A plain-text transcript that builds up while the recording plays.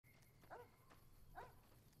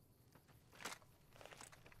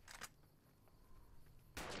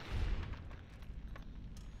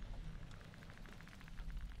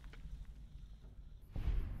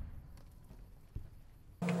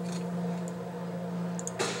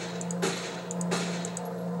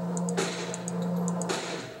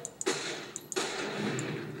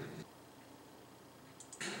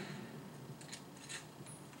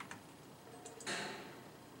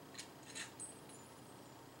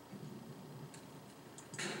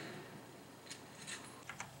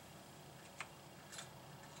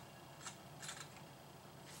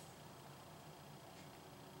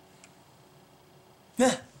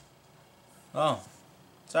Oh,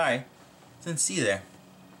 sorry. Didn't see you there.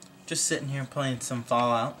 Just sitting here playing some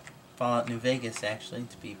Fallout. Fallout New Vegas, actually,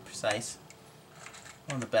 to be precise.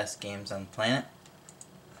 One of the best games on the planet.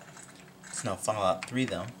 It's no Fallout 3,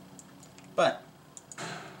 though. But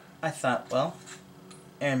I thought, well,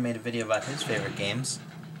 Aaron made a video about his favorite games,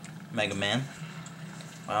 Mega Man.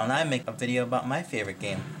 Why don't I make a video about my favorite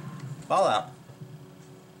game, Fallout?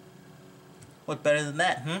 What better than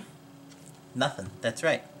that, Nothing, that's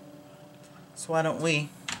right. So why don't we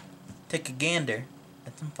take a gander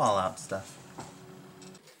at some Fallout stuff.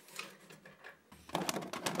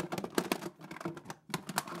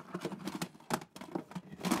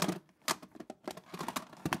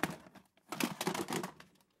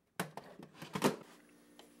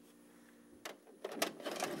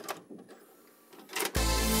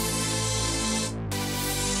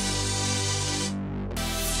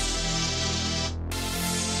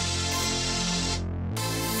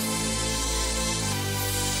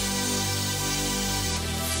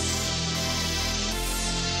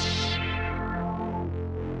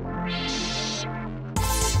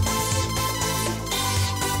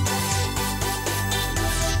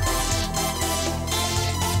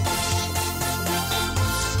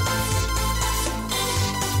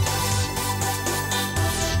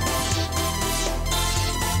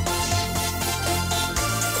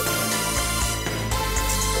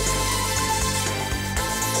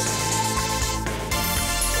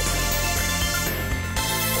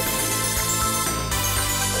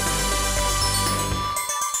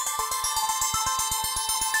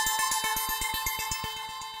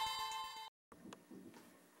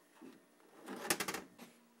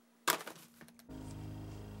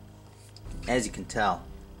 As you can tell,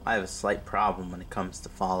 I have a slight problem when it comes to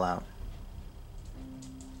Fallout.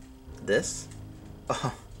 This?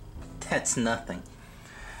 Oh, that's nothing.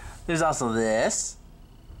 There's also this.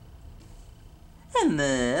 And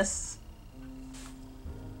this.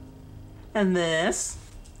 And this.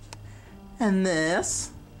 And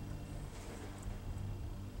this.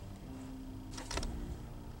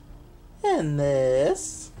 And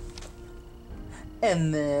this.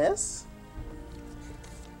 And this.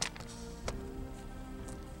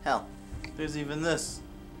 Hell, there's even this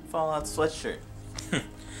Fallout sweatshirt.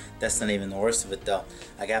 That's not even the worst of it though.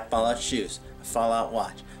 I got Fallout shoes, a Fallout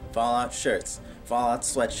watch, Fallout shirts, Fallout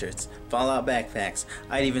sweatshirts, Fallout backpacks.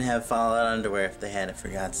 I'd even have Fallout underwear if they had it, for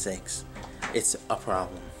God's sakes. It's a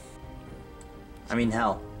problem. I mean,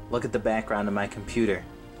 hell, look at the background of my computer.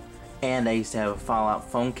 And I used to have a Fallout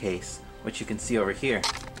phone case, which you can see over here.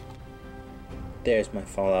 There's my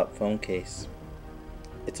Fallout phone case.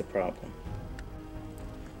 It's a problem.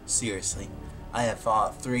 Seriously, I have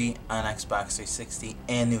Fallout 3 on Xbox 360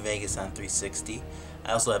 and New Vegas on 360.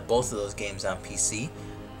 I also have both of those games on PC.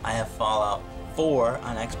 I have Fallout 4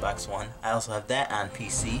 on Xbox One. I also have that on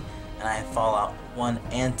PC. And I have Fallout 1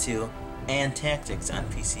 and 2 and Tactics on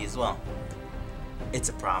PC as well. It's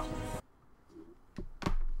a problem.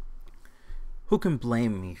 Who can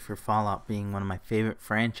blame me for Fallout being one of my favorite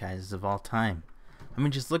franchises of all time? I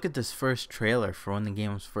mean, just look at this first trailer for when the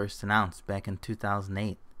game was first announced back in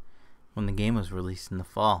 2008. When the game was released in the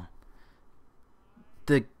fall.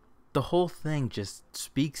 The whole thing just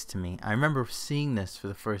speaks to me. I remember seeing this for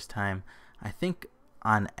the first time, I think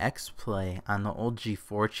on X-Play on the old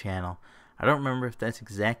G4 channel. I don't remember if that's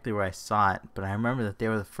exactly where I saw it, but I remember that they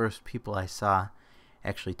were the first people I saw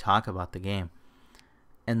actually talk about the game.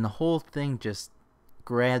 And the whole thing just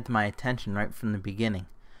grabbed my attention right from the beginning.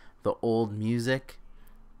 The old music,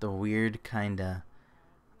 the weird kinda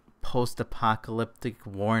post-apocalyptic,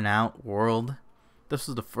 worn-out world. This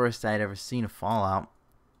was the first I'd ever seen a Fallout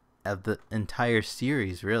of the entire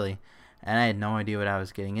series, really, and I had no idea what I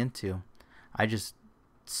was getting into. I just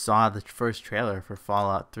saw the first trailer for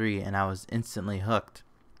Fallout 3 and I was instantly hooked.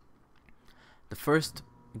 The first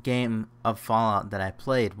game of Fallout that I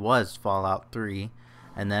played was Fallout 3,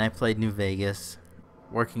 and then I played New Vegas,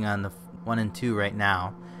 working on the 1 and 2 right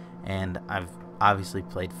now, and I've obviously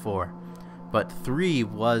played 4. But 3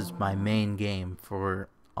 was my main game for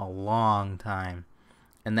a long time.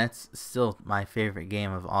 And that's still my favorite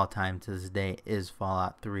game of all time to this day is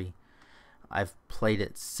Fallout 3. I've played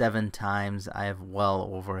it 7 times. I have well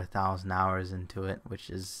over 1,000 hours into it, which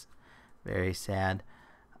is very sad.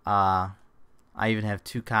 I even have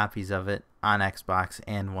 2 copies of it on Xbox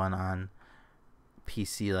and 1 on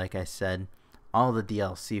PC, like I said. All the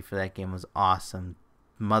DLC for that game was awesome.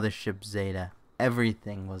 Mothership Zeta.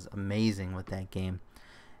 Everything was amazing with that game,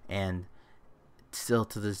 and still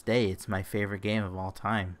to this day it's my favorite game of all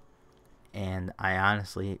time. And I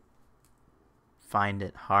honestly find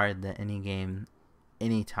it hard that any game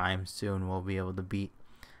anytime soon will be able to beat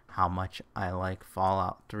how much I like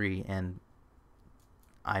Fallout 3, and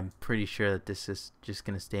I'm pretty sure that this is just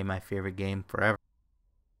going to stay my favorite game forever.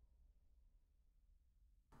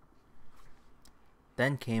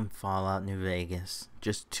 Then came Fallout New Vegas,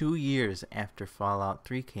 just 2 years after Fallout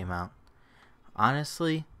 3 came out.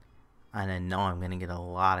 Honestly, and I know I'm going to get a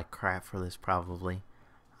lot of crap for this probably,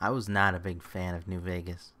 I was not a big fan of New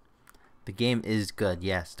Vegas. The game is good,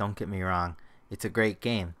 yes, don't get me wrong. It's a great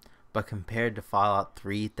game. But compared to Fallout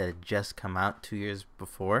 3 that had just come out 2 years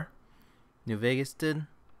before New Vegas did,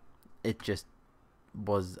 it just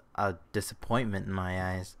was a disappointment in my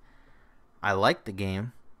eyes. I like the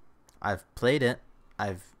game. I've played it.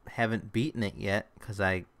 I haven't beaten it yet because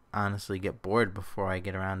I honestly get bored before I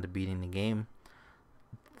get around to beating the game.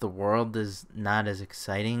 The world is not as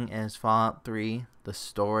exciting as Fallout 3. The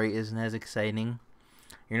story isn't as exciting.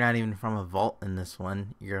 You're not even from a vault in this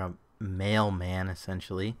one. You're a mailman,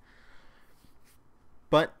 essentially.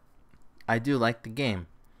 But I do like the game.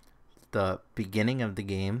 The beginning of the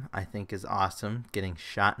game, I think, is awesome. Getting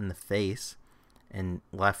shot in the face and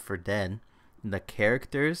left for dead. The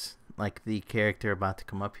characters, like the character about to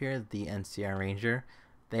come up here, the NCR Ranger,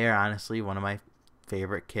 they are honestly one of my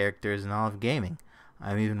favorite characters in all of gaming.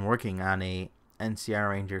 I'm even working on a NCR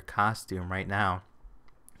Ranger costume right now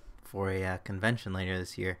for a convention later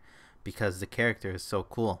this year because the character is so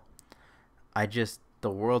cool. The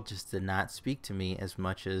world just did not speak to me as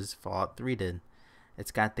much as Fallout 3 did. It's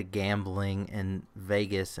got the gambling and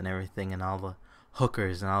Vegas and everything and all the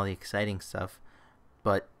hookers and all the exciting stuff,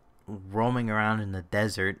 but roaming around in the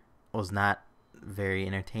desert was not very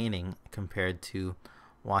entertaining compared to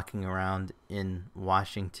walking around in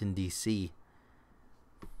Washington, D.C.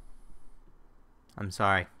 I'm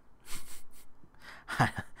sorry. I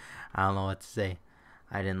don't know what to say.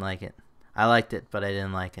 I didn't like it. I liked it, but I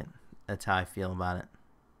didn't like it. That's how I feel about it.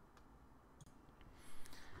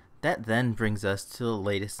 That then brings us to the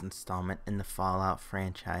latest installment in the Fallout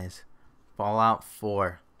franchise, Fallout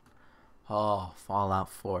 4. Oh, Fallout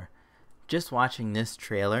 4. Just watching this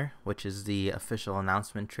trailer, which is the official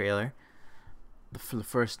announcement trailer, for the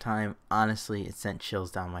first time, honestly, it sent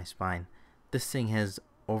chills down my spine. This thing has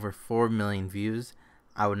over 4 million views.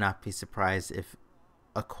 I would not be surprised if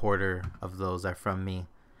a quarter of those are from me,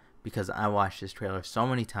 because I watched this trailer so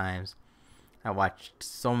many times. I watched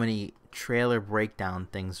so many trailer breakdown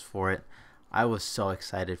things for it. I was so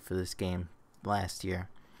excited for this game last year,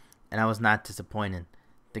 and I was not disappointed.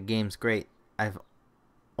 The game's great. I've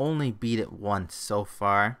only beat it once so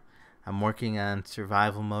far. I'm working on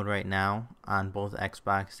survival mode right now on both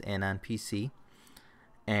Xbox and on PC,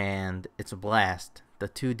 and it's a blast. The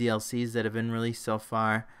 2 DLCs that have been released so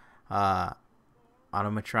far,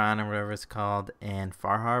 Automatron or whatever it's called, and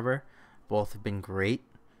Far Harbor, both have been great.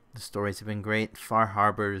 The stories have been great. Far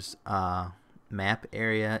Harbor's map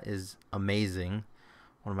area is amazing.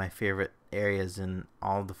 One of my favorite areas in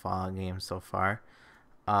all the Fallout games so far.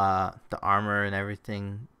 The armor and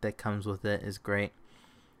everything that comes with it is great.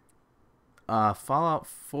 Fallout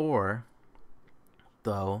 4,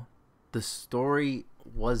 though, the story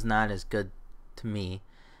was not as good to me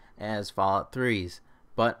as Fallout 3's.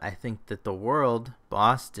 But I think that the world,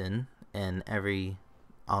 Boston, and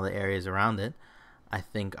all the areas around it, I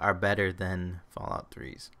think are better than Fallout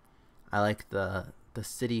 3's. I like the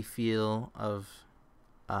city feel of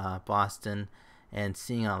Boston and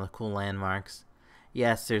seeing all the cool landmarks.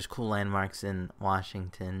 Yes, there's cool landmarks in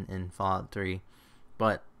Washington in Fallout 3,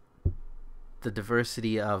 but the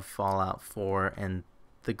diversity of Fallout 4 and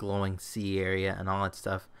the glowing sea area and all that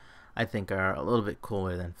stuff, I think are a little bit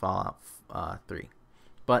cooler than Fallout 3.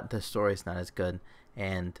 But the story's not as good,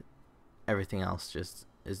 and everything else just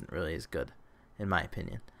isn't really as good, in my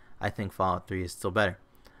opinion. I think Fallout 3 is still better.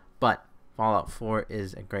 But Fallout 4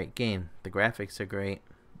 is a great game. The graphics are great.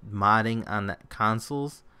 Modding on the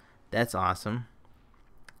consoles, that's awesome.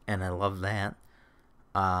 And I love that.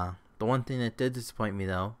 The one thing that did disappoint me,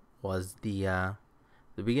 though, was the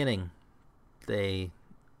beginning. They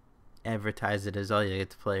advertise it as, oh, you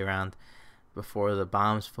get to play around before the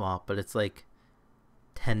bombs fall, but it's like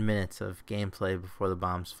 10 minutes of gameplay before the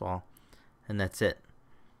bombs fall, and that's it.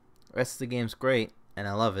 The rest of the game's great, and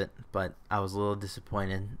I love it, but I was a little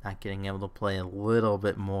disappointed not getting able to play a little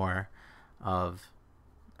bit more of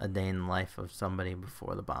a day in the life of somebody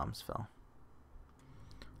before the bombs fell.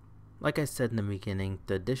 Like I said in the beginning,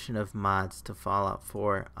 the addition of mods to Fallout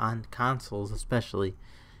 4 on consoles especially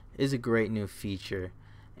is a great new feature,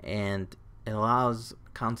 and it allows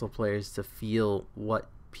console players to feel what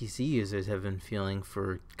PC users have been feeling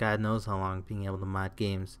for God knows how long, being able to mod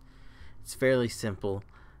games. It's fairly simple.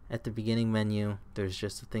 At the beginning menu, there's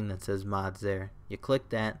just a thing that says mods there. You click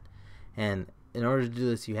that, and in order to do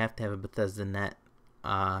this, you have to have a Bethesda Net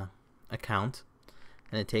account,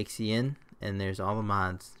 and it takes you in, and there's all the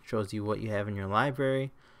mods. It shows you what you have in your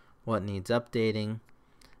library, what needs updating.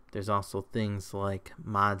 There's also things like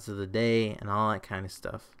mods of the day and all that kind of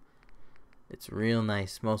stuff. It's real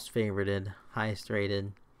nice, most favorited, highest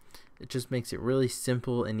rated. It just makes it really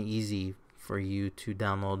simple and easy for you to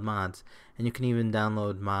download mods. And you can even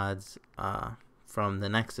download mods from the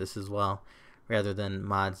Nexus as well, rather than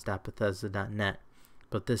mods.bethesda.net.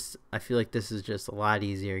 But this, I feel like this is just a lot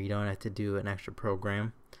easier. You don't have to do an extra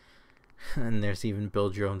program. And there's even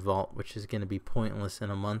build your own vault, which is going to be pointless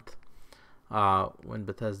in a month when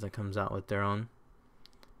Bethesda comes out with their own.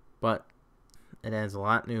 But it adds a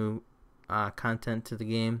lot new content to the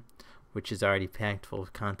game, which is already packed full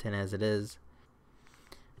of content as it is.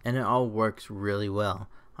 And it all works really well.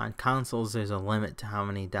 On consoles, there's a limit to how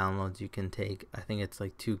many downloads you can take. I think it's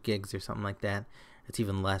like 2 gigs or something like that. It's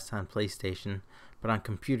even less on PlayStation. But on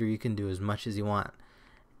computer, you can do as much as you want.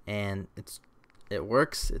 And it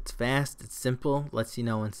works, it's fast, it's simple, lets you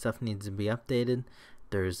know when stuff needs to be updated.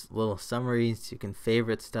 There's little summaries, you can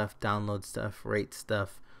favorite stuff, download stuff, rate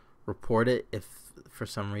stuff, report it if for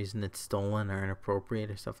some reason it's stolen or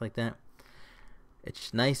inappropriate or stuff like that.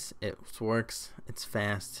 It's nice, it works, it's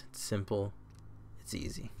fast, it's simple, it's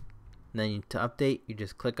easy. And then to update, you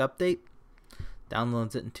just click update,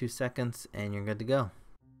 downloads it in 2 seconds, and you're good to go.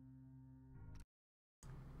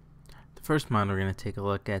 The first mod we're going to take a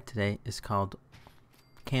look at today is called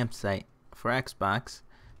Campsite for Xbox,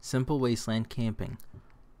 Simple Wasteland Camping.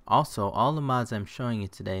 Also, all the mods I'm showing you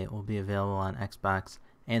today will be available on Xbox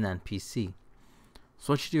and on PC.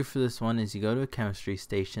 So what you do for this one is you go to a chemistry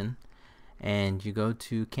station and you go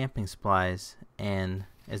to camping supplies, and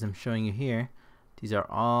as I'm showing you here, these are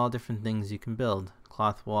all different things you can build: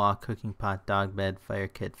 cloth wall, cooking pot, dog bed, fire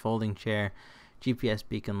kit, folding chair, GPS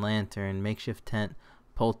beacon, lantern, makeshift tent,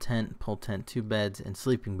 pole tent 2 beds, and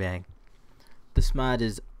sleeping bag. This mod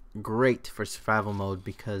is great for survival mode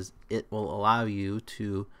because it will allow you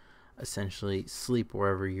to essentially sleep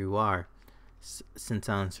wherever you are. Since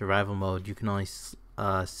on survival mode you can only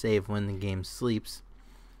save when the game sleeps,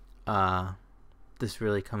 this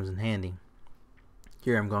really comes in handy.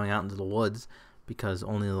 Here I'm going out into the woods because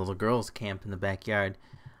only the little girls camp in the backyard.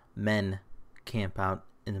 Men camp out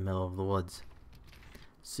in the middle of the woods.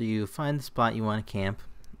 So you find the spot you want to camp,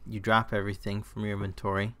 you drop everything from your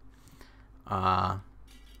inventory, and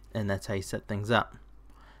that's how you set things up.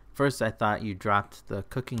 First I thought you dropped the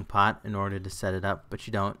cooking pot in order to set it up, but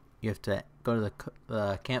you don't. You have to go to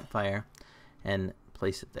the campfire and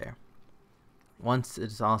place it there. Once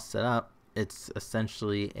it's all set up, it's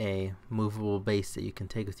essentially a movable base that you can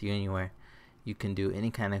take with you anywhere. You can do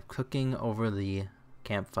any kind of cooking over the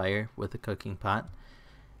campfire with a cooking pot.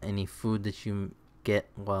 Any food that you get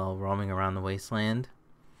while roaming around the wasteland.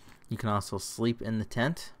 You can also sleep in the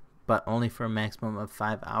tent, but only for a maximum of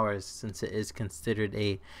 5 hours, since it is considered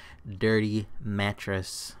a dirty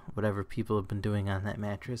mattress. Whatever people have been doing on that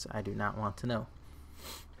mattress, I do not want to know.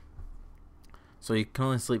 So you can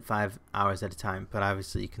only sleep 5 hours at a time, but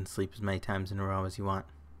obviously you can sleep as many times in a row as you want.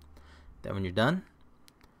 Then when you're done,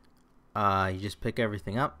 you just pick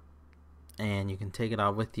everything up, and you can take it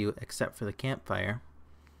all with you except for the campfire,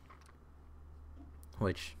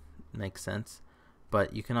 which makes sense.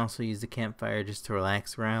 But you can also use the campfire just to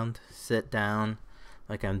relax around, sit down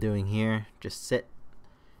like I'm doing here. Just sit,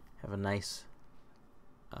 have a nice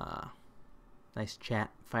chat,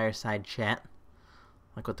 fireside chat,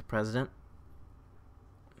 like with the president.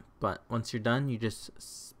 But once you're done, you just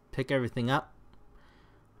pick everything up.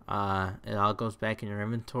 It all goes back in your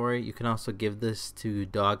inventory. You can also give this to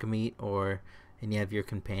Dogmeat or any of your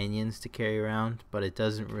companions to carry around, but it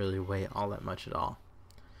doesn't really weigh all that much at all.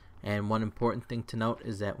 And one important thing to note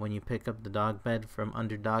is that when you pick up the dog bed from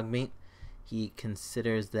under Dogmeat, he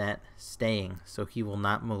considers that staying, so he will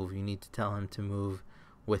not move. You need to tell him to move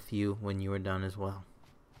with you when you are done as well.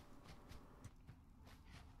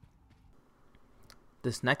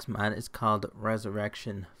 This next mod is called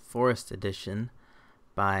Resurrection Forest Edition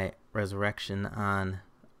by Resurrection on,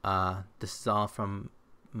 this is all from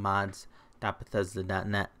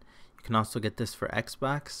mods.bethesda.net. You can also get this for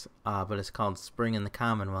Xbox, but it's called Spring in the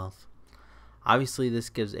Commonwealth. Obviously this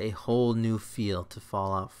gives a whole new feel to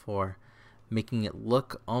Fallout 4, making it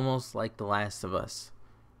look almost like The Last of Us,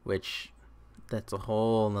 which that's a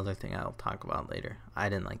whole other thing I'll talk about later. I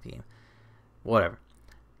didn't like the game. Whatever.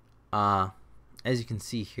 As you can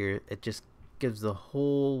see here, it just gives the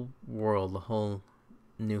whole world a whole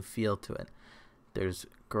new feel to it. There's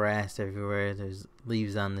grass everywhere, there's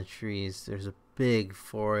leaves on the trees, there's a big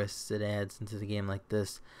forest that adds into the game like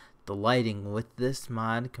this. the lighting with this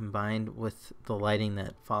mod combined with the lighting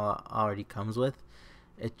that Fallout already comes with,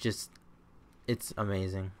 it's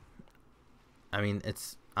amazing. I mean,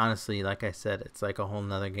 it's honestly, like I said, it's like a whole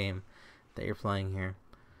nother game that you're playing here.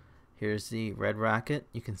 Here's the red rocket.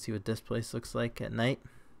 You can see what this place looks like at night.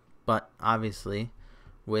 But obviously,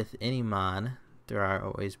 with any mod, there are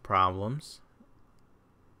always problems.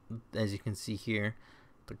 As you can see here,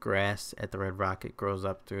 the grass at the red rocket grows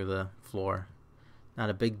up through the floor. Not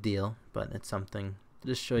a big deal, but it's something.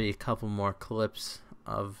 Just show you a couple more clips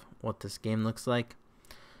of what this game looks like.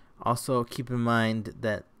 Also, keep in mind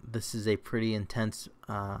that this is a pretty intense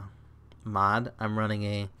mod. I'm running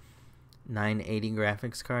a 980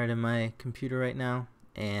 graphics card in my computer right now,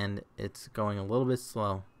 and it's going a little bit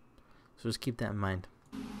slow. So just keep that in mind.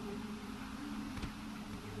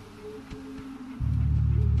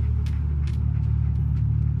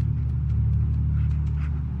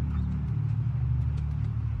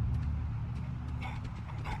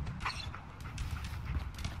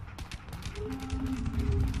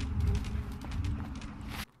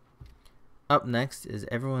 Up next is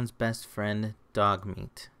everyone's best friend,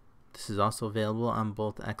 Dogmeat. This is also available on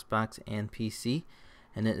both Xbox and PC,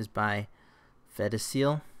 and it is by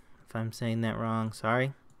Fedicil. If I'm saying that wrong,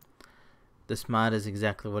 sorry. This mod is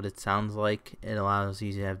exactly what it sounds like. It allows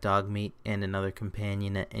you to have Dogmeat and another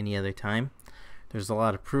companion at any other time. There's a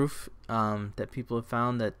lot of proof that people have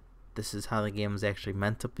found that this is how the game was actually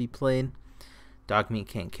meant to be played. Dogmeat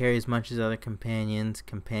can't carry as much as other companions.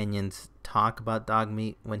 Companions talk about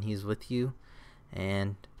Dogmeat when he's with you,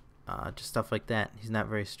 and just stuff like that. He's not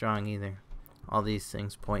very strong either. All these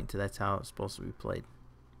things point to that's how it's supposed to be played.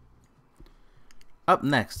 Up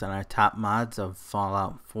next on our top mods of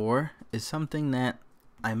Fallout 4 is something that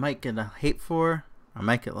I might get a hate for, or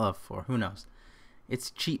might get love for, who knows.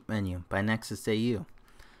 It's Cheat Menu by Nexus AU.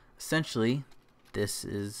 Essentially, this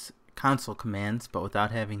is console commands, but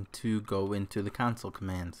without having to go into the console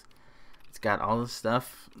commands. It's got all the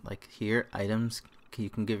stuff, like here, items. You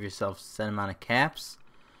can give yourself a set amount of caps.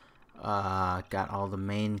 Got all the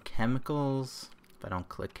main chemicals. If I don't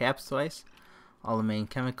click caps twice. All the main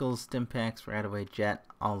chemicals, stim packs, Radaway Jet,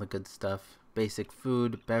 all the good stuff. Basic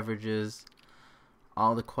food, beverages,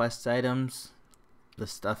 all the quest items. The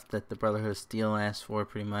stuff that the Brotherhood of Steel asks for,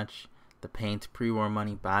 pretty much. The paint, pre-war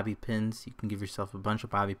money, bobby pins. You can give yourself a bunch of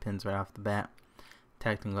bobby pins right off the bat.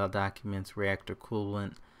 Technical documents, reactor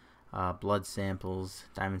coolant, blood samples,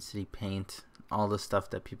 Diamond City paint, all the stuff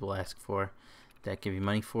that people ask for that give you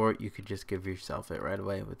money for it. You could just give yourself it right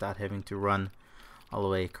away without having to run all the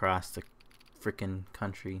way across the freaking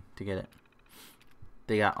country to get it.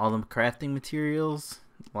 They got all the crafting materials,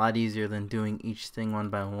 a lot easier than doing each thing one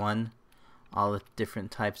by one. All the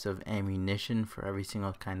different types of ammunition for every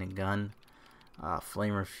single kind of gun,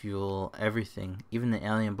 flamer fuel, everything, even the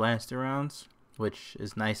alien blaster rounds, which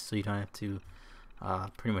is nice so you don't have to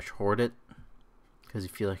pretty much hoard it because you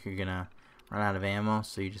feel like you're gonna run out of ammo,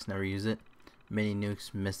 so you just never use it. Mini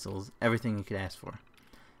nukes, missiles, everything you could ask for.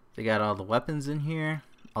 They got all the weapons in here,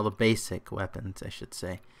 all the basic weapons I should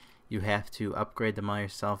say. You have to upgrade them all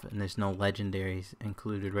yourself, and there's no legendaries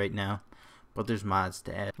included right now. But there's mods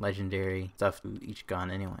to add legendary stuff to each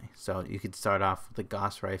gun anyway. So you could start off with the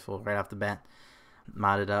Gauss rifle right off the bat,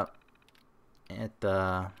 mod it up at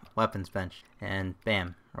the weapons bench, and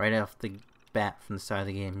bam, right off the bat from the start of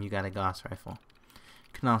the game, you got a Gauss rifle.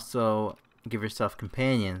 You can also give yourself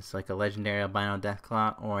companions like a legendary albino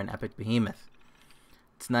deathclaw or an epic behemoth.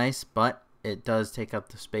 It's nice, but it does take up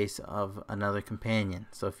the space of another companion.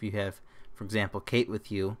 So if you have, for example, Kate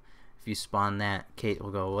with you, if you spawn that, Kate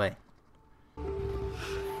will go away.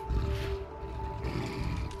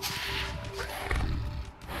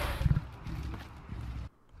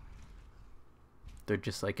 They're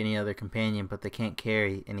just like any other companion, but they can't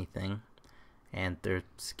carry anything, and they're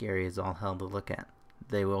scary as all hell to look at.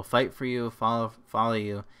 They will fight for you, follow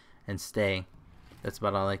you, and stay. That's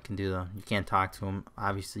about all I can do, though. You can't talk to them.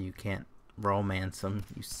 Obviously, you can't romance them,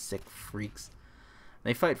 you sick freaks.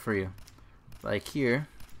 They fight for you. Like here,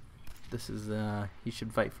 this is he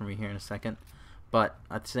should fight for me here in a second. But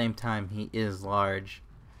at the same time, he is large,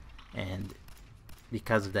 and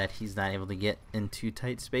because of that, he's not able to get into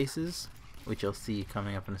tight spaces, which you'll see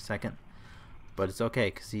coming up in a second. But it's okay,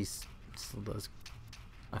 because he still does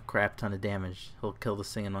a crap ton of damage. He'll kill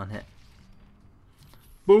this thing in one hit.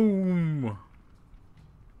 Boom!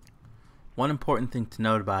 One important thing to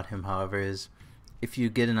note about him, however, is if you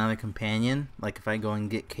get another companion, like if I go and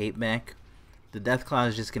get Kate back, the Deathclaw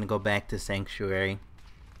is just going to go back to Sanctuary.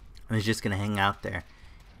 And he's just going to hang out there.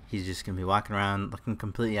 He's just going to be walking around looking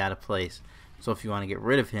completely out of place. So if you want to get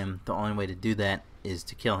rid of him, the only way to do that is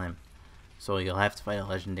to kill him. So you'll have to fight a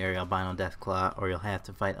legendary albino deathclaw, or you'll have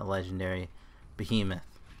to fight a legendary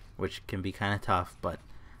behemoth, which can be kind of tough, but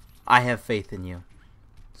I have faith in you.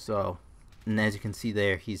 So, and as you can see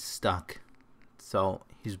there, he's stuck. So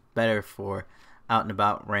he's better for out and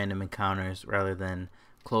about random encounters rather than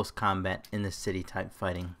close combat in the city type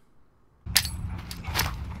fighting.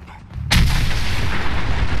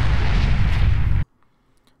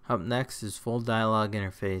 Up next is full dialogue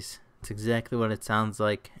interface. It's exactly what it sounds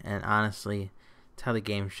like, and honestly, it's how the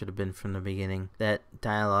game should have been from the beginning. That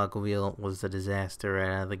dialogue wheel was a disaster right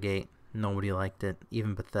out of the gate. Nobody liked it,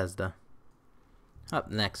 even Bethesda. Up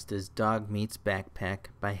next is Dogmeat's Backpack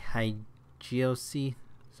by Higioc.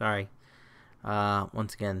 Sorry.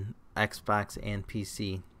 Once again, Xbox and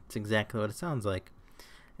PC. It's exactly what it sounds like.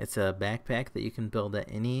 It's a backpack that you can build at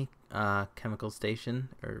any chemical station,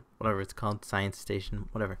 or whatever it's called, science station,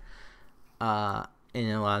 whatever. And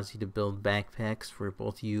it allows you to build backpacks for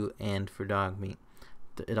both you and for Dogmeat.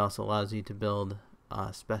 It also allows you to build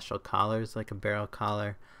special collars, like a barrel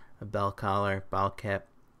collar, a bell collar, bottle cap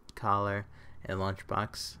collar, and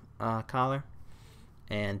lunchbox collar.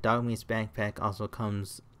 And Dogmeat's backpack also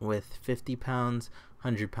comes with 50 pounds,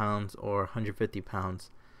 100 pounds, or 150 pounds.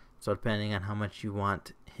 So depending on how much you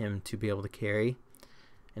want him to be able to carry,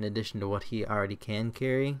 in addition to what he already can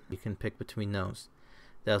carry, you can pick between those.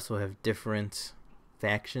 They also have different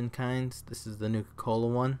faction kinds. This is the Nuka-Cola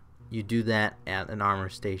one. You do that at an armor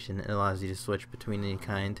station. It allows you to switch between any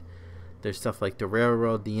kind. There's stuff like the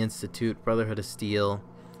Railroad, the Institute, Brotherhood of Steel,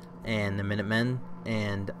 and the Minutemen.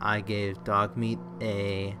 And I gave Dogmeat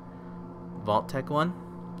a Vault-Tec one.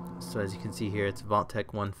 So as you can see here, it's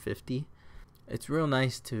Vault-Tec 150. It's real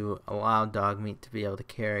nice to allow Dogmeat to be able to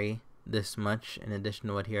carry this much in addition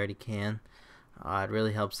to what he already can. It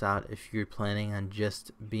really helps out if you're planning on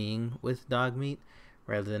just being with Dogmeat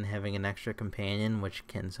rather than having an extra companion, which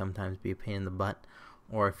can sometimes be a pain in the butt,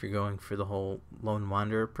 or if you're going for the whole Lone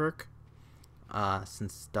Wanderer perk.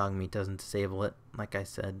 Since Dogmeat doesn't disable it, like I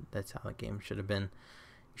said, that's how the game should have been.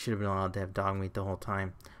 You should have been allowed to have Dogmeat the whole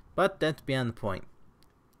time. But that's beyond the point.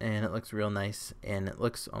 And it looks real nice, and it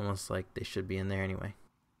looks almost like they should be in there anyway.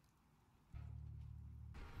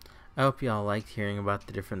 I hope you all liked hearing about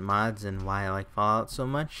the different mods and why I like Fallout so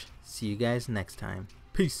much. See you guys next time.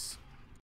 Peace!